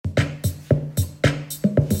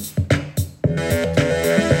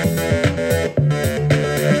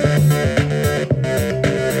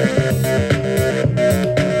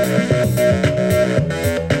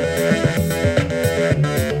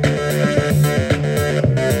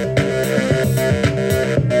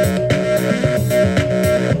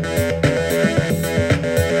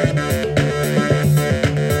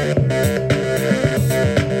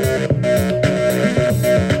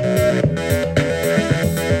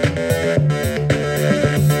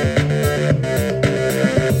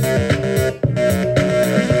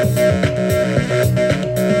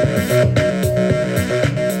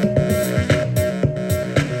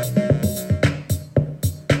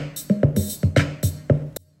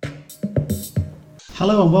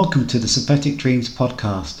Hello and welcome to the Synthetic Dreams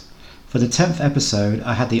podcast. For the 10th episode,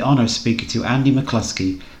 I had the honour of speaking to Andy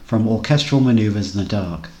McCluskey from Orchestral Manoeuvres in the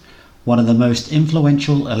Dark, one of the most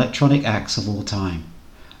influential electronic acts of all time.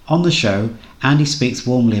 On the show, Andy speaks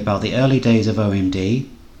warmly about the early days of OMD,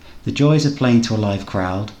 the joys of playing to a live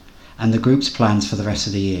crowd, and the group's plans for the rest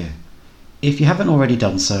of the year. If you haven't already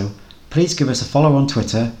done so, please give us a follow on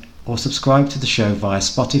Twitter or subscribe to the show via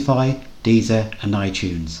Spotify, Deezer and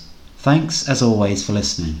iTunes. Thanks, as always, for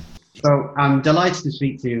listening. So I'm delighted to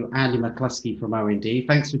speak to Andy McCluskey from OMD.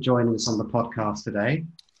 Thanks for joining us on the podcast today.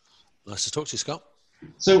 Nice to talk to you, Scott.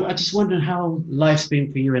 So I just wondered how life's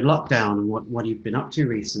been for you in lockdown and what you've been up to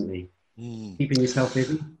recently. Keeping yourself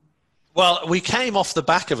busy? Well, we came off the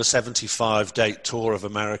back of a 75-date tour of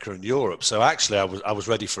America and Europe, so actually I was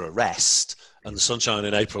ready for a rest, and the sunshine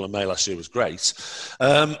in April and May last year was great.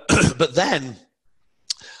 But then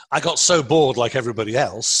I got so bored, like everybody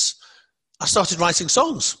else, I started writing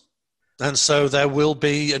songs. And so there will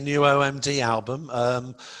be a new OMD album.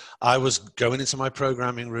 I was going into my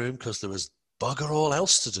programming room because there was bugger all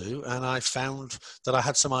else to do, and I found that I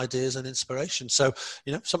had some ideas and inspiration. So,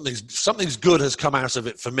 something's good has come out of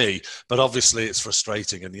it for me, but obviously it's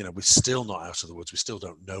frustrating, and, we're still not out of the woods. We still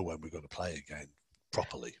don't know when we're going to play again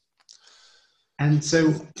properly. And so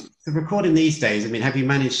the recording these days, have you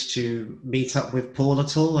managed to meet up with Paul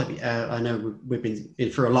at all? I know we've been in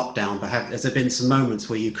for a lockdown, but has there been some moments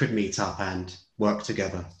where you could meet up and work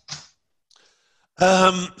together?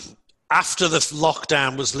 After the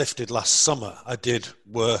lockdown was lifted last summer, I did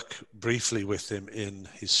work briefly with him in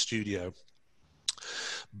his studio.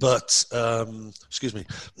 But, excuse me,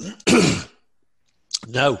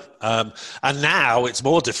 no. And now it's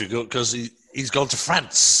more difficult because he's gone to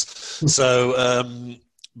France. So,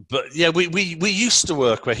 but yeah, we used to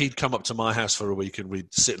work where he'd come up to my house for a week and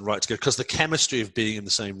we'd sit and write together, because the chemistry of being in the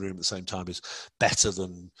same room at the same time is better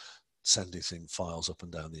than sending files up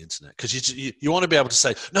and down the internet. Because you want to be able to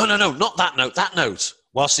say, no, not that note,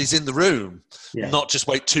 whilst he's in the room, not just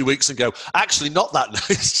wait 2 weeks and go, actually, not that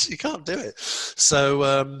note. You can't do it.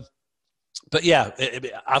 So, but yeah,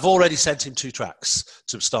 I've already sent him 2 tracks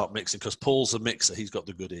to start mixing, because Paul's a mixer. He's got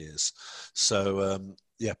the good ears. So,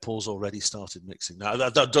 Paul's already started mixing. Now,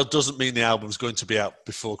 that doesn't mean the album's going to be out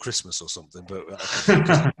before Christmas or something, but he's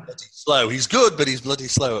bloody slow. He's good, but he's bloody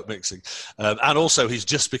slow at mixing. And also, he's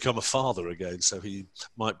just become a father again, so he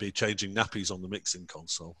might be changing nappies on the mixing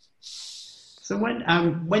console. So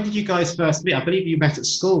when did you guys first meet? I believe you met at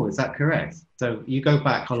school, is that correct? So you go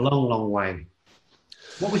back a long, long way.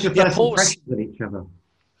 What was your first impression with each other?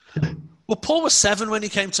 Well, Paul was 7 when he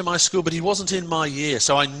came to my school, but he wasn't in my year.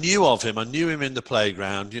 So I knew of him. I knew him in the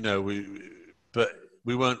playground, but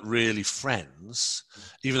we weren't really friends,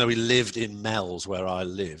 even though he lived in Mells, where I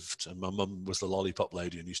lived. And my mum was the lollipop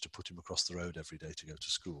lady and used to put him across the road every day to go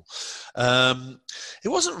to school. It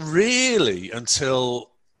wasn't really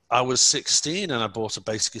until I was 16 and I bought a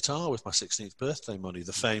bass guitar with my 16th birthday money,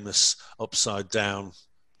 the famous upside down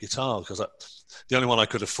guitar, because the only one I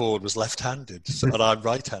could afford was left-handed, and I'm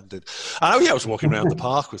right-handed. I was walking around the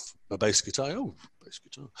park with my bass guitar. Bass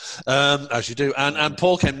guitar, as you do. And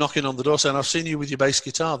Paul came knocking on the door saying, "I've seen you with your bass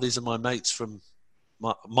guitar. These are my mates from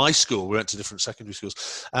my school." We went to different secondary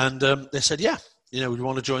schools, and they said, "Yeah, we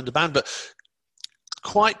want to join the band." But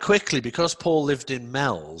quite quickly, because Paul lived in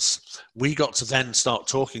Mells, we got to then start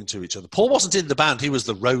talking to each other. Paul wasn't in the band, he was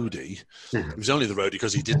the roadie. He was only the roadie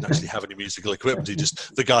because he didn't actually have any musical equipment. He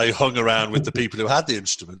just the guy who hung around with the people who had the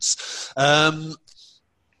instruments.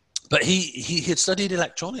 But he had studied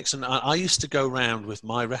electronics, and I used to go around with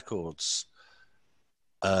my records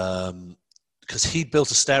because he'd built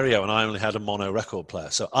a stereo and I only had a mono record player.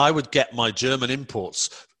 So I would get my German imports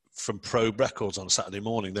from Probe Records on a Saturday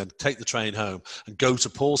morning, then take the train home and go to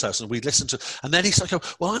Paul's house, and we'd listen to, and then he'd like,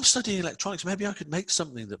 well, I'm studying electronics, maybe I could make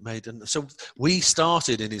something that made, and so we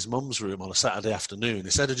started in his mum's room on a Saturday afternoon,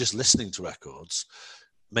 instead of just listening to records,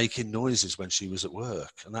 making noises when she was at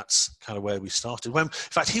work, and that's kind of where we started. In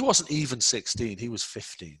fact, he wasn't even 16, he was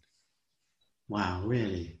 15. Wow,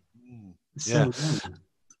 really? Yeah. So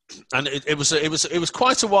and it was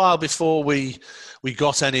quite a while before we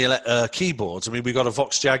got any keyboards. We got a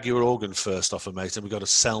Vox Jaguar organ first off a mate, and we got a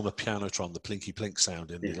Selmer Pianotron, the plinky plink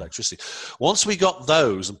sound in the electricity. Once we got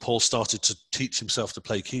those, and Paul started to teach himself to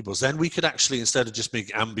play keyboards, then we could actually, instead of just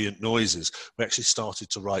making ambient noises, we actually started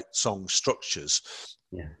to write song structures.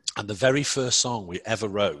 Yeah. And the very first song we ever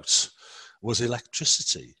wrote was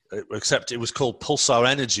Electricity, except it was called Pulsar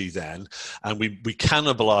Energy then, and we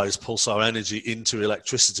cannibalized Pulsar Energy into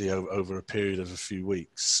Electricity over a period of a few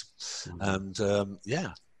weeks. And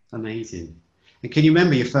Amazing. And can you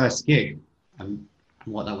remember your first gig and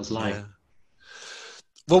what that was like?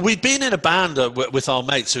 Well, we'd been in a band with our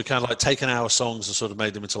mates who kind of like taken our songs and sort of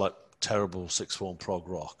made them into like terrible sixth form prog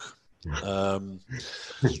rock. And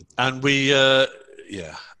we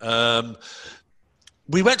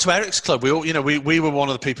went to Eric's club. We all, we were one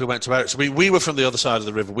of the people who went to Eric's. We were from the other side of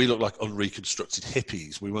the river. We looked like unreconstructed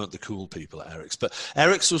hippies. We weren't the cool people at Eric's. But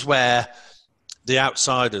Eric's was where the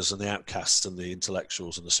outsiders and the outcasts and the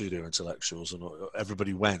intellectuals and the pseudo-intellectuals and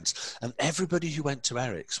everybody went. And everybody who went to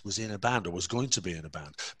Eric's was in a band or was going to be in a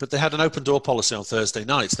band. But they had an open door policy on Thursday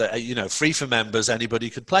nights that, free for members, anybody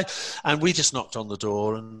could play. And we just knocked on the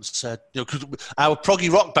door and said, our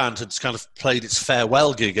proggy rock band had kind of played its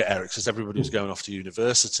farewell gig at Eric's as everybody was going off to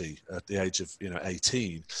university at the age of,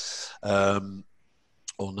 18.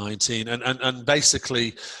 Or 19, and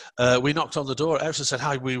basically we knocked on the door. Ericsson said,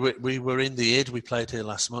 "Hi, we were in the ID. We played here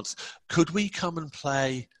last month. Could we come and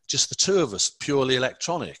play just the two of us, purely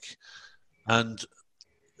electronic?" And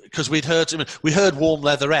because we heard Warm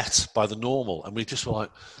Leatherette by The Normal, and we just were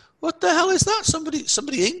like, "What the hell is that?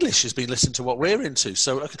 Somebody English has been listening to what we're into.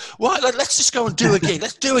 So, let's just go and do a gig.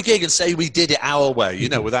 Let's do a gig and say we did it our way,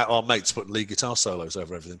 without our mates putting lead guitar solos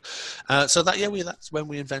over everything." That's when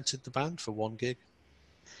we invented the band for one gig.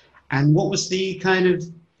 And what was it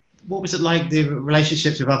like, the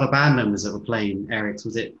relationships with other band members that were playing Eric's?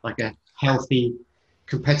 Was it like a healthy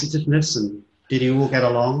competitiveness, and did you all get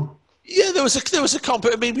along? Yeah, there was a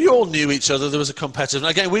we all knew each other. There was a competitive.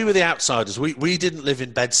 Again, we were the outsiders. We didn't live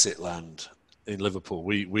in bedsit land in Liverpool.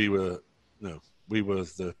 We were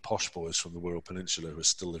the posh boys from the Wirral Peninsula who were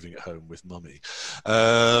still living at home with mummy.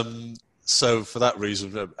 So for that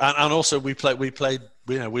reason, and also we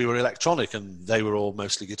were electronic, and they were all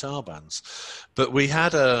mostly guitar bands. But we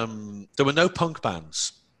had there were no punk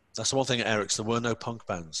bands. That's the one thing at Eric's. There were no punk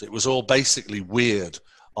bands. It was all basically weird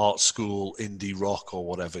art school indie rock or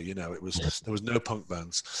whatever. There was no punk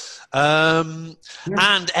bands, and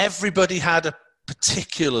everybody had a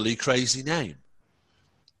particularly crazy name.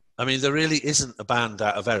 I mean, there really isn't a band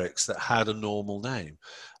out of Eric's that had a normal name.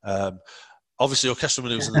 Obviously, Orchestral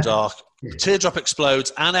Manoeuvres in the Dark, Teardrop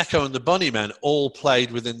Explodes, and Echo and the Bunnymen all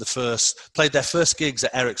played their first gigs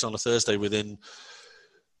at Eric's on a Thursday within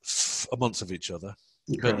a month of each other.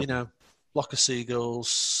 Okay. But, Flock of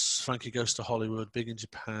Seagulls, Frankie Goes to Hollywood, Big in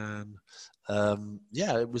Japan.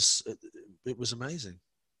 It was amazing.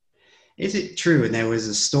 Is it true, and there was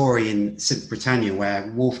a story in Synth Britannia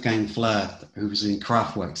where Wolfgang Flür, who was in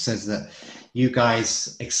Kraftwerk, says that you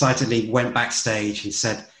guys excitedly went backstage and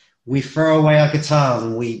said, "We throw away our guitars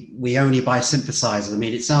and we only buy synthesizers"? I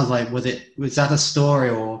mean, it sounds like, was that a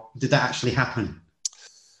story, or did that actually happen?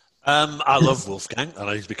 I love Wolfgang, and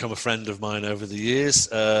he's become a friend of mine over the years.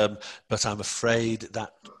 But I'm afraid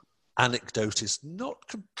that anecdote is not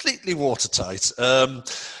completely watertight. I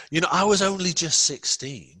was only just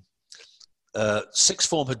 16. Sixth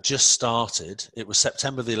form had just started. It was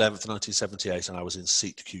September the 11th, 1978, and I was in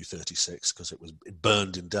seat Q36 because it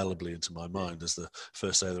burned indelibly into my mind as the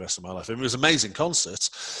first day of the rest of my life. It was an amazing concert.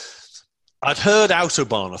 I'd heard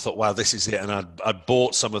Autobahn. I thought, wow, this is it, and I'd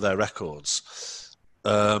bought some of their records.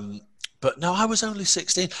 But no, I was only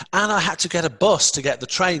 16, and I had to get a bus to get the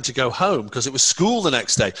train to go home because it was school the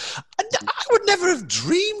next day. And I would never have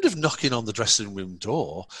dreamed of knocking on the dressing room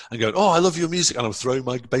door and going, "Oh, I love your music," and I'm throwing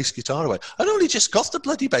my bass guitar away. I'd only just got the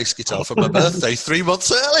bloody bass guitar for my birthday 3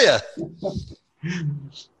 months earlier.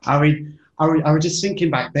 I was just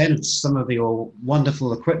thinking back then of some of your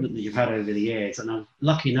wonderful equipment that you've had over the years, and I'm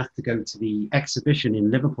lucky enough to go to the exhibition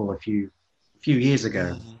in Liverpool a few years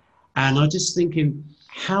ago. Mm-hmm. And I was just thinking,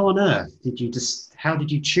 how on earth how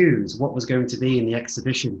did you choose what was going to be in the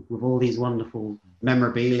exhibition with all these wonderful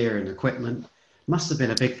memorabilia and equipment? Must have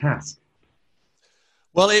been a big task.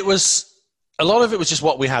 Well, a lot of it was just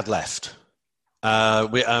what we had left.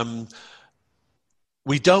 We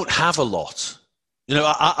don't have a lot.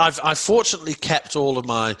 I've fortunately kept all of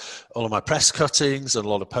my press cuttings and a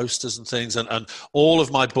lot of posters and things, and all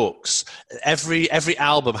of my books. Every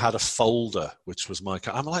album had a folder, which was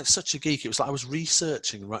I'm like such a geek. It was like I was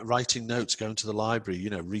researching, writing notes, going to the library,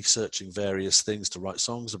 researching various things to write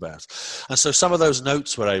songs about. And so some of those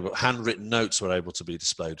notes handwritten notes were able to be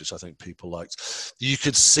displayed, which I think people liked. You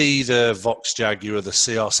could see the Vox Jaguar, the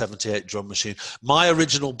CR78 drum machine, my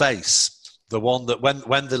original bass. The one that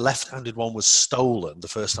when the left-handed one was stolen the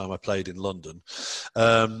first time I played in London,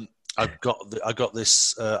 I got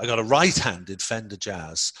a right-handed Fender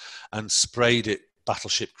Jazz and sprayed it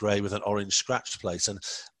Battleship Grey with an orange scratch plate, and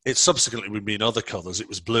it subsequently would be in other colours. It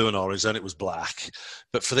was blue and orange, and it was black.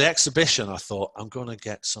 But for the exhibition, I thought I'm going to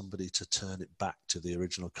get somebody to turn it back to the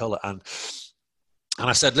original colour, and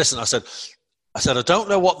I said, listen, I said, I don't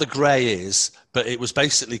know what the grey is, but it was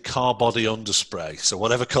basically car body underspray, so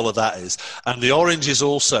whatever colour that is. And the orange is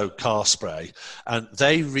also car spray. And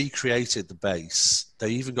they recreated the bass. They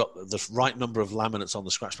even got the right number of laminates on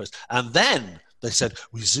the scratch base. And then they said,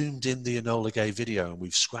 we zoomed in the Enola Gay video and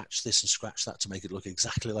we've scratched this and scratched that to make it look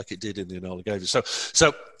exactly like it did in the Enola Gay video.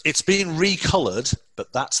 So it's been recoloured,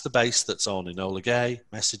 but that's the bass that's on Enola Gay,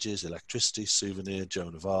 Messages, Electricity, Souvenir,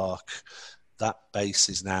 Joan of Arc. That bass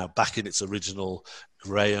is now back in its original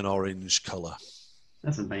grey and orange colour.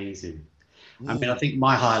 That's amazing. I mean, I think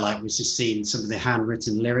my highlight was just seeing some of the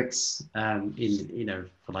handwritten lyrics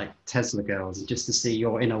for like Tesla Girls, and just to see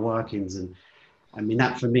your inner workings. And I mean,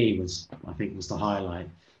 that for me was the highlight.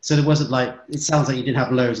 So there wasn't it sounds like you didn't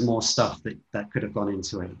have loads more stuff that could have gone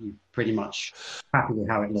into it. You pretty much happy with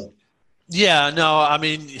how it looked. Yeah, no, I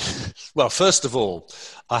mean, well, first of all,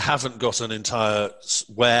 I haven't got an entire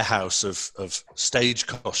warehouse of stage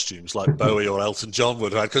costumes like Bowie or Elton John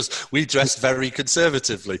would have, because we dressed very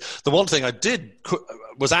conservatively. The one thing I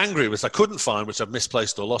was angry with, I couldn't find, which I've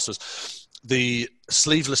misplaced or lost, was the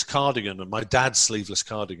sleeveless cardigan, and my dad's sleeveless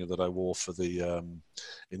cardigan that I wore for the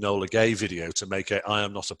Enola Gay video to make a "I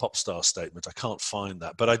am not a pop star" statement. I can't find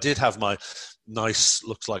that, but I did have my nice,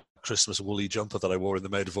 looks like Christmas woolly jumper that I wore in the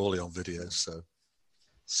Maid of Orleans video. So,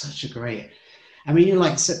 such a great. I mean,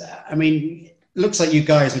 looks like you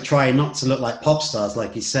guys were trying not to look like pop stars,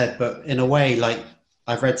 like you said, but in a way, like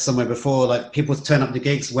I've read somewhere before, like people turn up to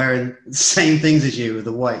gigs wearing the same things as you, with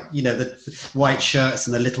the white, the white shirts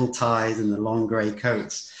and the little ties and the long grey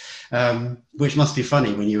coats, which must be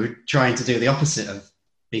funny when you were trying to do the opposite of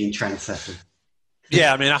being trendsetter.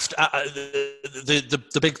 Yeah, I mean, after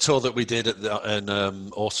the big tour that we did in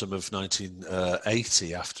autumn of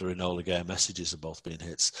 1980, after Enola Gay and Messages had both been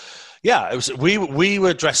hits, yeah, it was we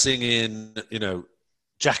were dressing in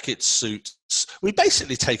jackets, suits. We'd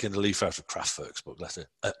basically taken a leaf out of Kraftwerk's book,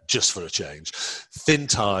 just for a change. Thin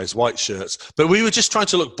ties, white shirts, but we were just trying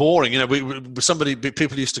to look boring.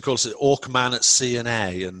 People used to call us the Orc Man at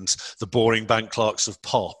C&A and the boring bank clerks of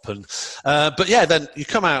pop. And but yeah, then you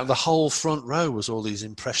come out and the whole front row was all these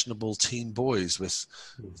impressionable teen boys with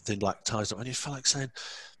thin black ties, and you felt like saying,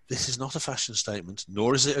 "This is not a fashion statement,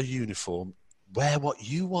 nor is it a uniform. Wear what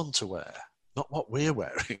you want to wear, not what we're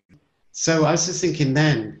wearing." So I was just thinking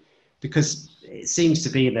then, because it seems to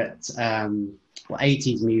be that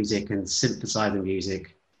 80s music and synthesizer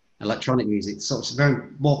music, electronic music, sort of very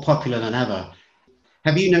more popular than ever.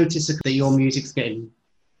 Have you noticed that your music's getting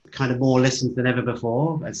kind of more listened than ever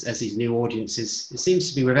before as these new audiences? It seems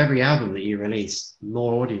to be with every album that you release,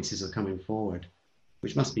 more audiences are coming forward,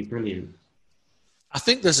 which must be brilliant. I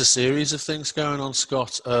think there's a series of things going on,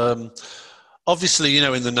 Scott. Obviously,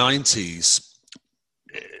 in the 90s,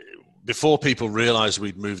 before people realized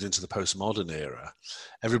we'd moved into the postmodern era,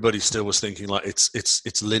 everybody still was thinking like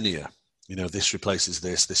it's linear. This replaces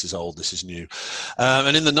this is old, this is new.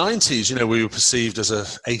 And in the 90s, we were perceived as a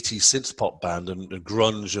 80s synth pop band, and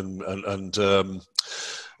grunge and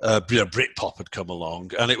Britpop had come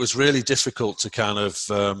along, and it was really difficult to kind of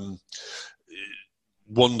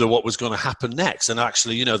wonder what was going to happen next. And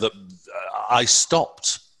actually, I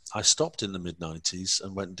stopped in the mid-90s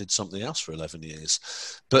and went and did something else for 11 years.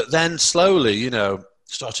 But then slowly,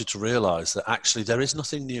 started to realize that actually there is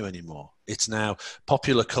nothing new anymore. It's now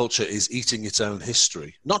popular culture is eating its own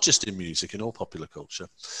history, not just in music, in all popular culture.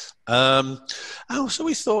 So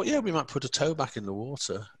we thought, we might put a toe back in the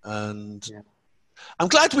water. And I'm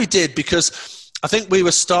glad we did, because I think we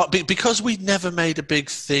were because we'd never made a big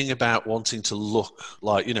thing about wanting to look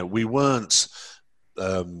like, we weren't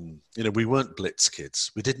Blitz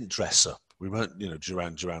kids. We didn't dress up. We weren't,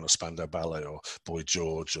 Duran Duran or Spandau Ballet or Boy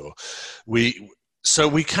George, so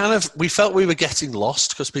we felt we were getting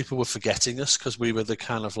lost because people were forgetting us, because we were the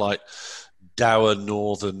kind of like dour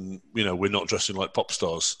northern, we're not dressing like pop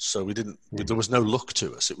stars. So there was no look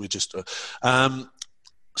to us. It was just,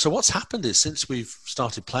 so what's happened is, since we've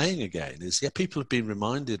started playing again, people have been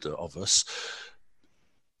reminded of us.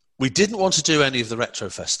 We didn't want to do any of the retro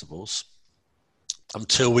festivals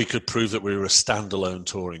until we could prove that we were a standalone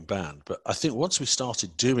touring band. But I think once we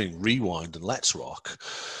started doing Rewind and Let's Rock,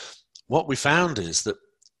 what we found is that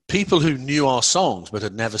people who knew our songs but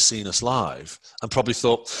had never seen us live and probably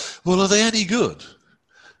thought, well, are they any good?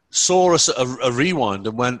 Saw us at a Rewind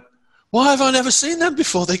and went, why have I never seen them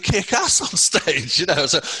before? They kick ass on stage,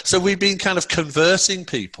 So we've been kind of converting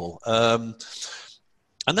people. And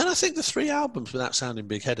then I think the 3 albums, without sounding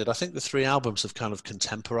big-headed, I think the 3 albums have kind of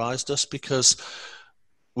contemporized us, because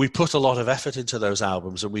we put a lot of effort into those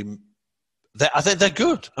albums, and I think they're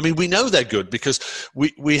good. I mean, we know they're good because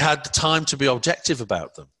we had time to be objective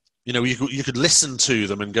about them. You know, you could listen to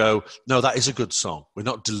them and go, no, that is a good song. We're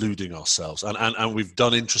not deluding ourselves. And we've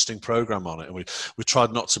done interesting program on it. And we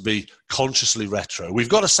tried not to be consciously retro. We've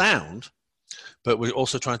got a sound, but we're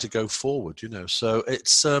also trying to go forward, you know. So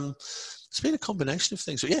it's been a combination of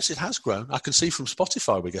things. But yes, it has grown. I can see from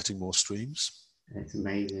Spotify we're getting more streams. It's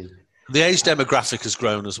amazing. The age demographic has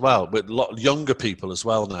grown as well, with a lot younger people as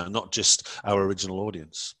well now, not just our original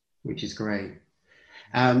audience. Which is great.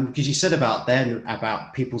 Because you said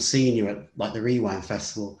about people seeing you at like the Rewind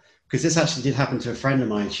Festival, because this actually did happen to a friend of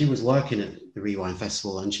mine. She was working at the Rewind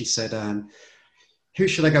Festival and she said, who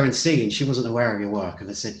should I go and see? And she wasn't aware of your work. And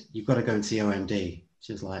I said, you've got to go and see OMD.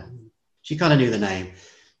 She was like, she kind of knew the name.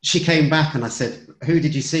 She came back and I said, who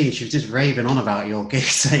did you see? And she was just raving on about your gig,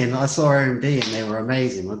 saying, I saw OMD and they were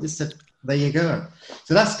amazing. Well, just said, there you go.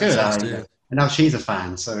 So that's good. And now she's a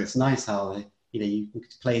fan. So it's nice how you can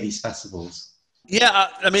play these festivals. Yeah,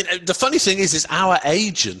 I mean, the funny thing is our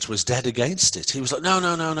agent was dead against it. He was like, no,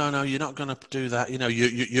 you're not going to do that. You know,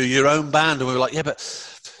 you're your own band. And we were like, yeah, but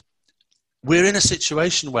we're in a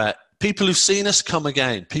situation where people who've seen us come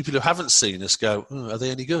again. People who haven't seen us go, are they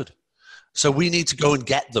any good? So we need to go and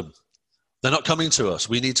get them. They're not coming to us.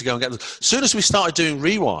 We need to go and get them. As soon as we started doing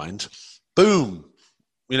Rewind, boom,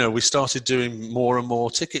 you know, we started doing more and more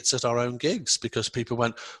tickets at our own gigs because people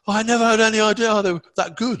went, oh, I never had any idea they were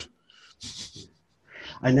that good.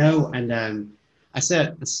 I know, and I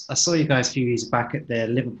saw you guys a few years back at the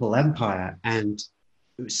Liverpool Empire, and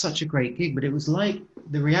it was such a great gig. But it was like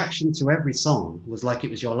the reaction to every song was like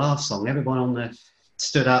it was your last song. Everyone on the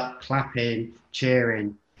stood up, clapping,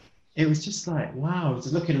 cheering. It was just like, wow. I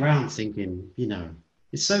was looking around, thinking, you know,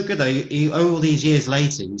 it's so good though. You all these years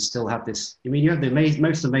later, you still have this. I mean, you have the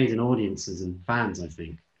most amazing audiences and fans, I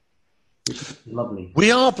think. Lovely.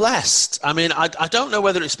 We are blessed. I mean, I don't know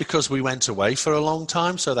whether it's because we went away for a long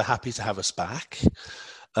time, so they're happy to have us back.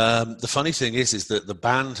 The funny thing is that the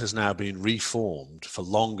band has now been reformed for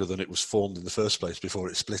longer than it was formed in the first place before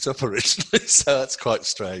it split up originally. So that's quite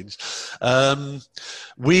strange.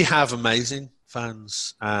 We have amazing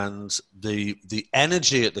fans, and the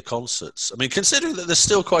energy at the concerts. I mean, considering that there's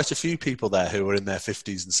still quite a few people there who are in their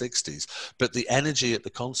 50s and 60s, but the energy at the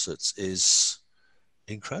concerts is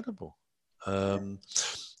incredible.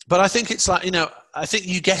 But I think it's like, you know, I think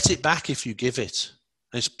you get it back if you give it.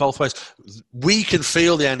 It's both ways. We can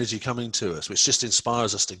feel the energy coming to us, which just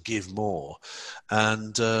inspires us to give more.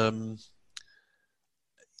 And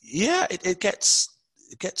it gets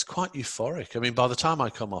quite euphoric. I mean, by the time I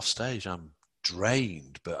come off stage, I'm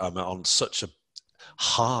drained, but I'm on such a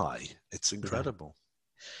high. It's incredible.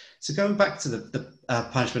 So going back to the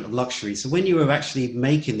Punishment of Luxury. So when you were actually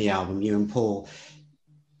making the album, you and Paul,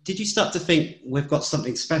 did you start to think we've got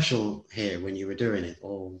something special here when you were doing it?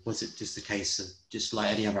 Or was it just a case of just like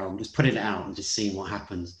any other album, just putting it out and just seeing what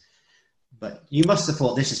happens? But you must have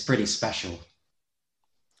thought this is pretty special.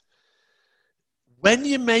 When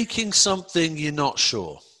you're making something, you're not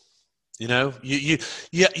sure. You know,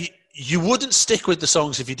 you wouldn't stick with the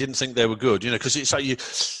songs if you didn't think they were good, you know, because it's like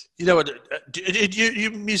you know, you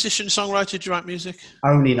musician, songwriter, do you write music?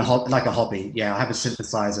 Only like a hobby. Yeah, I have a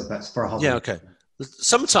synthesizer, but it's for a hobby. Yeah, okay.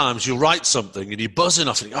 Sometimes you'll write something and you're buzzing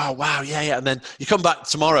off and you go, oh, wow, yeah. And then you come back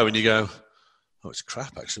tomorrow and you go, oh, it's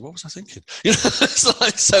crap, actually. What was I thinking? You know, it's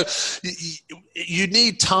like, so you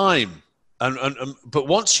need time. But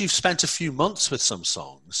once you've spent a few months with some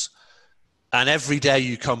songs and every day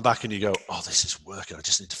you come back and you go, oh, this is working. I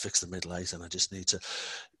just need to fix the middle eight and I just need to,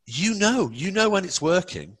 you know when it's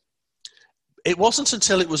working. It wasn't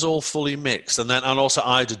until it was all fully mixed and also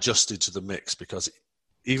I'd adjusted to the mix because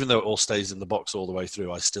even though it all stays in the box all the way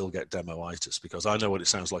through, I still get demo-itis because I know what it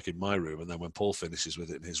sounds like in my room. And then when Paul finishes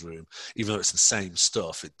with it in his room, even though it's the same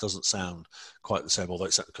stuff, it doesn't sound quite the same, although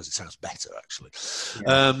because it sounds better, actually.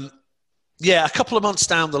 Yeah. A couple of months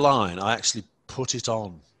down the line, I actually put it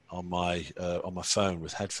on my phone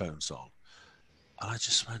with headphones on. And I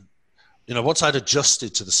just went, you know, once I'd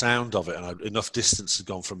adjusted to the sound of it and enough distance had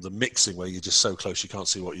gone from the mixing where you're just so close you can't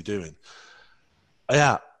see what you're doing.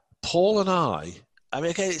 Yeah, Paul and I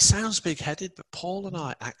mean, okay, it sounds big-headed, but Paul and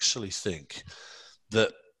I actually think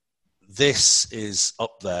that this is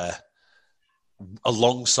up there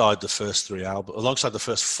alongside the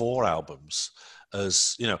first four albums.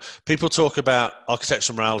 As you know, people talk about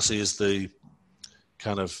Architectural Morality as the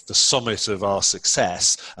kind of the summit of our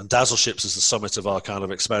success, and Dazzle Ships as the summit of our kind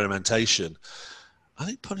of experimentation. I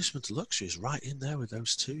think Punishment of Luxury is right in there with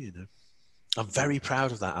those two. You know, I'm very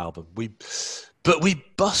proud of that album. But we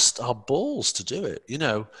bust our balls to do it, you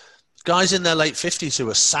know. Guys in their late 50s who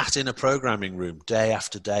are sat in a programming room day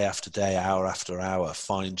after day after day, hour after hour,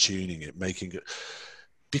 fine-tuning it, making it.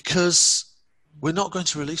 Because we're not going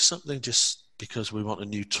to release something just because we want a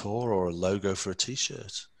new tour or a logo for a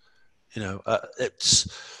T-shirt. You know,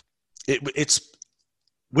 it's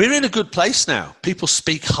we're in a good place now. People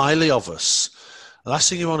speak highly of us. The last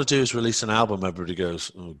thing you want to do is release an album. Everybody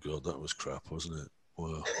goes, "Oh God, that was crap, wasn't it?"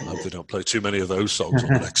 Well, I hope they don't play too many of those songs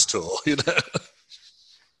on the next tour. You know.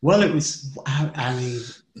 Well, it was. I mean,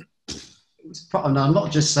 it was. And I'm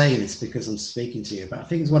not just saying this because I'm speaking to you, but I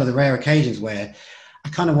think it's one of the rare occasions where I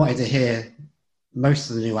kind of wanted to hear most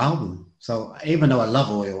of the new album. So even though I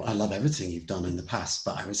love Oil, I love everything you've done in the past.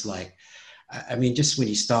 But I was like, I mean, just when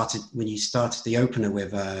you started the opener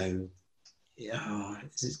with, is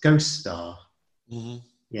it Ghost Star? Mm-hmm.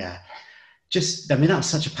 Yeah. Just, I mean, that was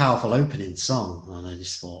such a powerful opening song. And I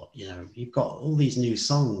just thought, you know, you've got all these new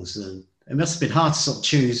songs and it must have been hard to sort of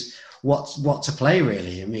choose what to play,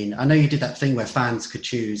 really. I mean, I know you did that thing where fans could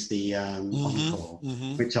choose the encore,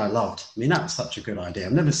 which I loved. I mean, that was such a good idea.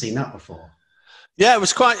 I've never seen that before. Yeah, it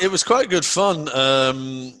was quite good fun.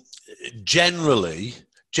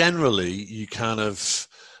 Generally, you kind of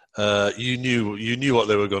you knew what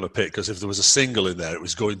they were going to pick, because if there was a single in there, it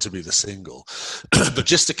was going to be the single. But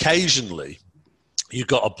just occasionally, you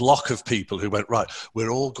got a block of people who went, right,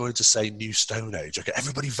 we're all going to say New Stone Age. Okay,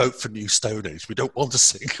 everybody vote for New Stone Age. We don't want a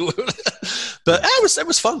single. But it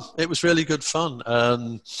was fun. It was really good fun.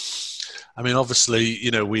 I mean, obviously, you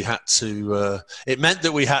know, we had to. It meant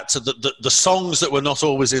that we had to the songs that were not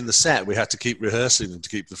always in the set. We had to keep rehearsing them to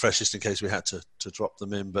keep the freshest in case we had to drop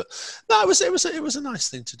them in. But no, it was a nice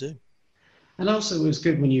thing to do. And also, it was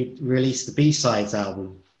good when you released the B-sides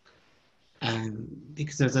album,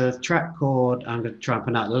 because there's a track called, I'm going to try and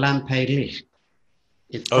pronounce, Lampe Licht.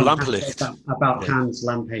 Lampe Licht. About Hans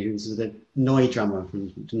Lampe, who's the Neu drummer from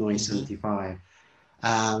Neu 75,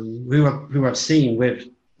 who I've seen with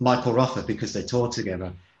Michael Rother because they toured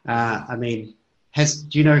together. I mean, do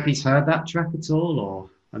you know if he's heard that track at all, or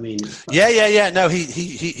I mean? Yeah. No,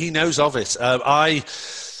 he knows of it. I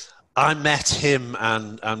met him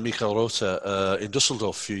and Michael Rother in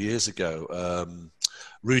Dusseldorf a few years ago.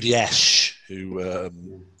 Rudy Esch, who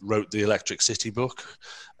wrote the Electric City book,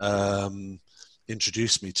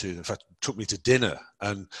 introduced me to. In fact, took me to dinner,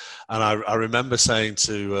 and I remember saying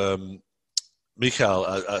to Michael,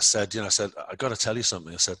 I said, I got to tell you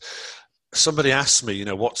something. I said, somebody asked me,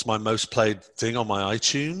 what's my most played thing on my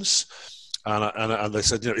iTunes, and they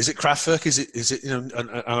said, is it Kraftwerk? Is it and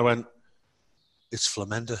I went, it's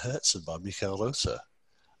Flammende Herzen by Michael Rother.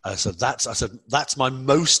 I said, that's my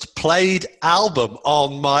most played album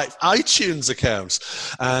on my iTunes account,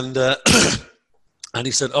 and and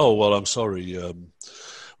he said, oh well, I'm sorry.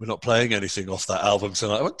 We're not playing anything off that album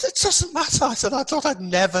tonight. I went, it doesn't matter. I said, I thought I'd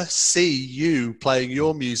never see you playing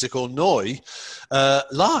your music or Neu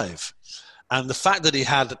live. And the fact that he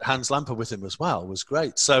had Hans Lampe with him as well was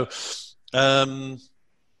great. So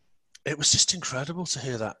it was just incredible to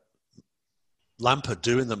hear that Lampe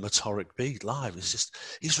doing the Motoric beat live.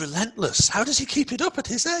 He's relentless. How does he keep it up at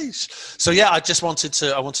his age? So yeah, I wanted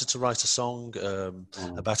to write a song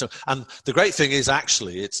about him. And the great thing is,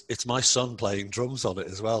 actually, it's my son playing drums on it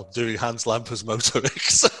as well, doing Hans Lampe's Motoric.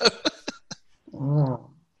 So. Oh,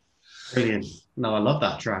 brilliant! No, I love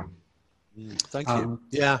that track. Thank you.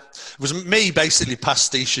 Yeah, it was me basically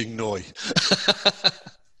pastiching Neu,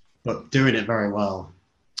 but doing it very well.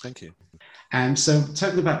 Thank you. So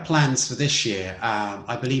talking about plans for this year,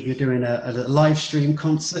 I believe you're doing a live stream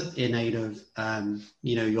concert in aid of,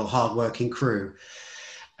 your hardworking crew,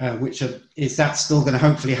 is that still going to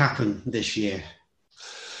hopefully happen this year?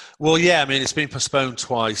 Well, yeah, I mean, it's been postponed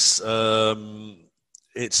twice.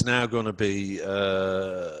 It's now going to be,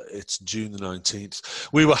 it's June the 19th.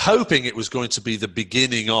 We were hoping it was going to be the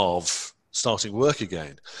beginning of starting work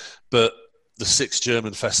again, but the 6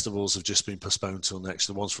 German festivals have just been postponed till next.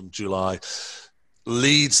 The ones from July.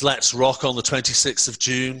 Leeds Let's Rock on the 26th of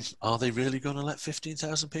June. Are they really going to let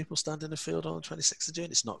 15,000 people stand in a field on the 26th of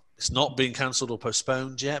June? It's not been cancelled or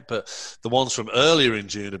postponed yet, but the ones from earlier in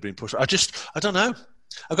June have been pushed. I don't know.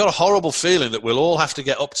 I've got a horrible feeling that we'll all have to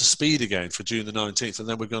get up to speed again for June the 19th, and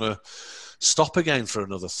then we're going to stop again for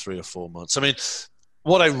another 3 or 4 months. I mean,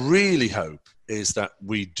 what I really hope is that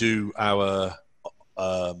we do our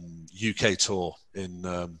UK tour in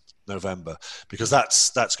November, because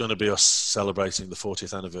that's going to be us celebrating the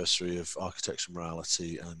 40th anniversary of Architecture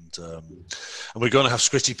Morality, and we're going to have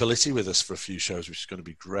Scritti Politti with us for a few shows, which is going to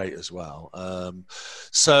be great as well.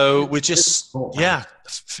 So we just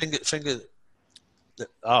finger.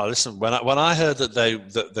 Oh, listen! When I heard that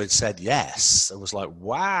they said yes, I was like,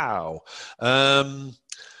 wow.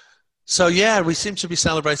 So yeah, we seem to be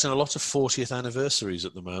celebrating a lot of 40th anniversaries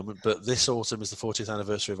at the moment, but this autumn is the 40th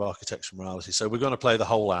anniversary of Architecture Morality. So we're going to play the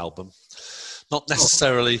whole album. not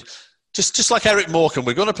necessarily. Just like Eric Morecambe,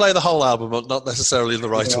 we're going to play the whole album, but not necessarily in the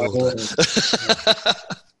right order.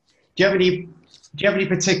 Do you have any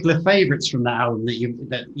particular favourites from that album that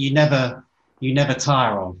you never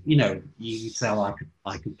tire of? You know, you say, oh,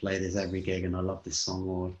 I could play this every gig, and I love this song.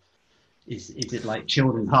 Or is it like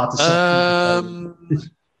Children Hard to Stop?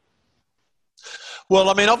 Well,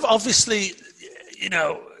 I mean, obviously, you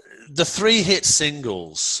know, the 3 hit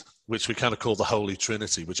singles, which we kind of call the Holy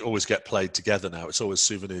Trinity, which always get played together now. It's always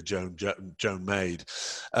Souvenir, Joan Maid.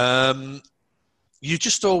 You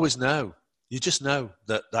just always know. You just know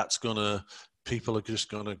that people are just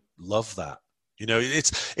gonna love that. You know,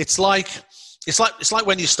 it's like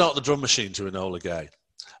when you start the drum machine to Enola Gay,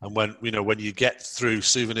 and when you get through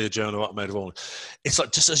Souvenir, Joan, or What Made of All, it's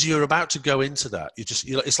like just as you're about to go into that,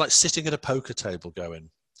 it's like sitting at a poker table going,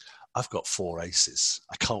 I've got 4 aces.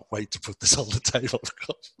 I can't wait to put this on the table.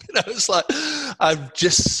 It's like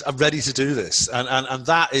I'm ready to do this, and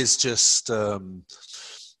that is just.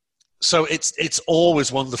 So it's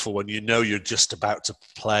always wonderful when you know you're just about to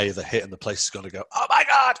play the hit and the place is going to go, oh my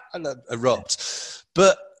God, and then erupt.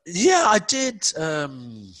 But yeah, I did.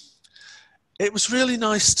 It was really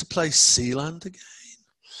nice to play Sealand again.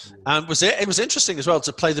 And it was interesting as well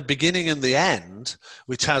to play the beginning and the end,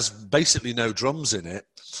 which has basically no drums in it.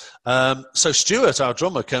 So Stuart, our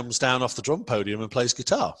drummer, comes down off the drum podium and plays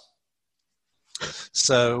guitar.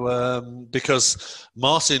 So because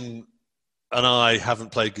Martin and I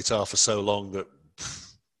haven't played guitar for so long that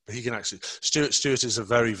he can actually. Stuart is a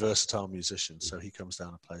very versatile musician, so he comes down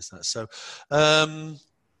and plays that. So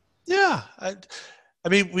yeah. I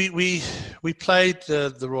mean, we played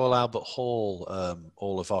the Royal Albert Hall,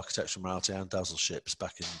 all of Architectural Morality and Dazzle Ships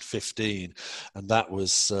back in 2015, and that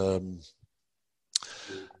was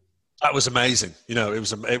amazing. You know, it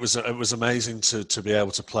was amazing to be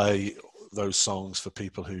able to play those songs for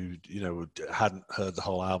people who hadn't heard the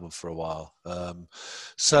whole album for a while.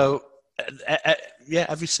 So yeah,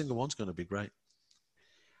 every single one's going to be great.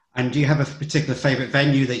 And do you have a particular favourite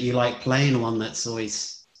venue that you like playing, one that's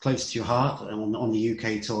always close to your heart on the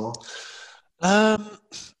UK tour?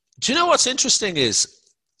 Do you know what's interesting is,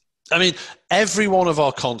 I mean, every one of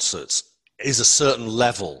our concerts is a certain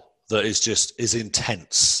level that is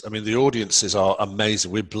intense. I mean, the audiences are amazing.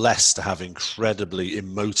 We're blessed to have incredibly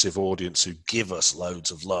emotive audience who give us loads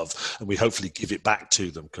of love, and we hopefully give it back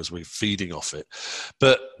to them because we're feeding off it.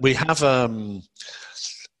 But we have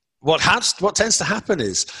what tends to happen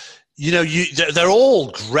is, they're all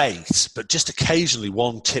great, but just occasionally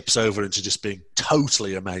one tips over into just being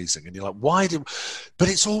totally amazing. And you're like, but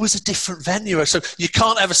it's always a different venue. So you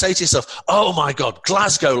can't ever say to yourself, oh my God,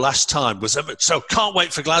 Glasgow last time was, so can't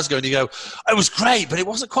wait for Glasgow. And you go, it was great, but it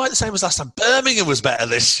wasn't quite the same as last time. Birmingham was better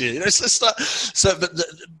this year. It's just like, so, but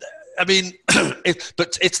I mean,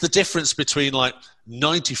 but it's the difference between like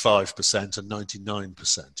 95% and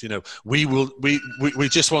 99%. You know, we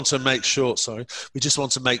just want to make sure. Sorry, we just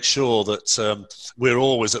want to make sure that we're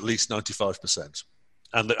always at least 95%,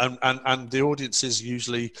 and the audiences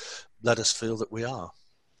usually let us feel that we are.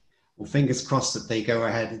 Well, fingers crossed that they go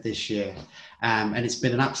ahead this year. And it's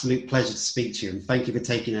been an absolute pleasure to speak to you. And thank you for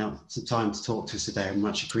taking out some time to talk to us today. I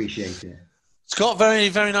much appreciate it. Scott, very,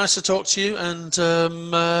 very nice to talk to you. And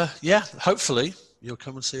yeah, hopefully you'll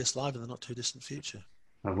come and see us live in the not too distant future.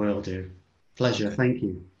 I will do. Pleasure. Okay. Thank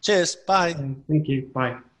you. Cheers. Bye. Thank you.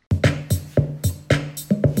 Bye.